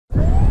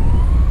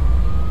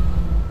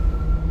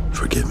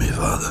Forgive me,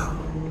 Father,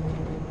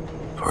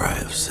 for I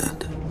have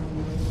sinned.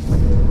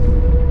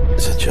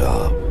 It's a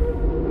job.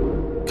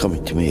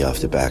 Coming to me off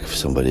the back of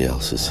somebody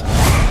else's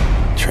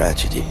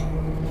tragedy.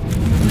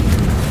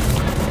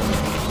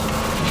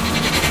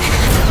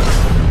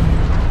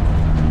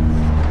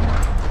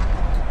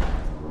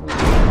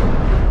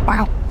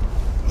 Wow.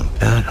 Not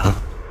bad, huh?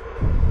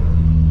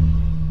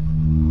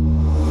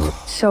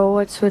 So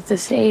what's with the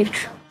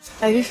stage?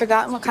 Have you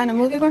forgotten what kind of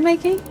movie we're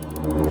making?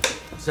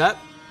 Set.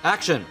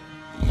 Action.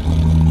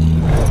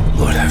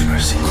 Lord have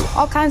mercy.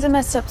 All kinds of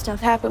messed up stuff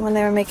happened when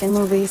they were making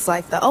movies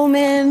like The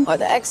Omen or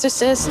The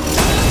Exorcist.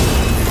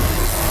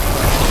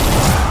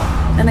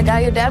 And the guy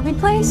your dad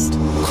replaced?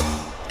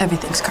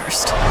 Everything's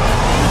cursed.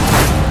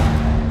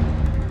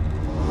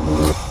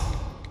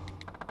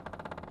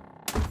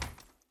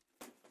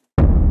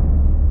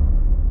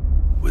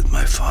 With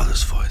my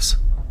father's voice.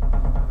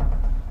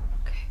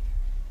 Okay.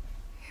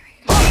 Here we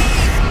go.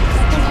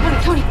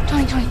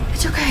 Tony,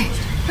 it's okay.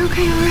 You're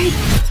okay, all right?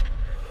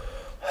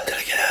 How did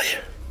I get out of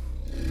here?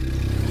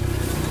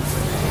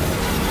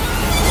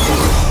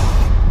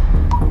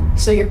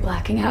 So you're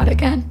blacking out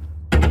again?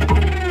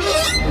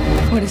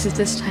 What is it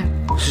this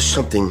time? This is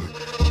something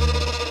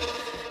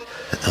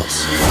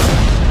else.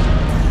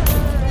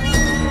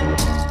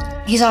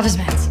 He's off his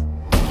meds.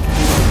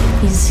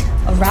 He's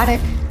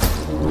erratic.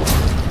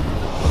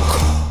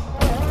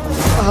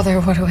 Father,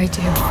 what do I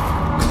do?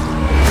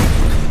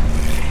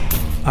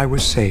 I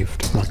was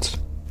saved once.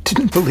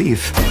 Didn't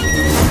believe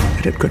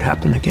that it could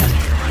happen again.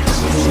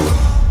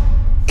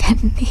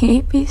 Can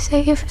he be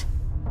saved?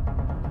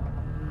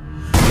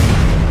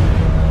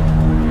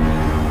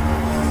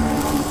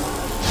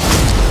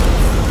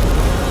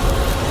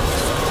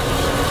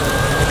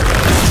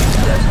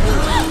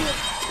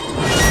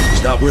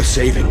 It's not worth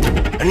saving,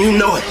 and you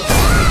know it.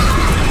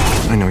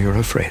 I know you're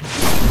afraid.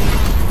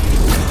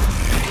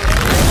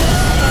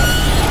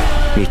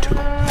 Me too.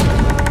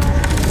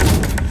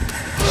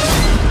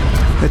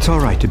 It's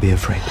all right to be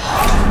afraid.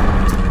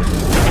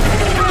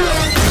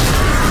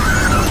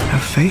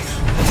 Have faith.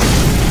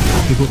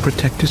 He will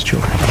protect his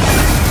children.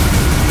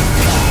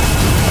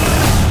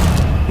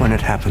 When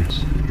it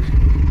happens,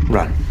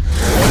 run.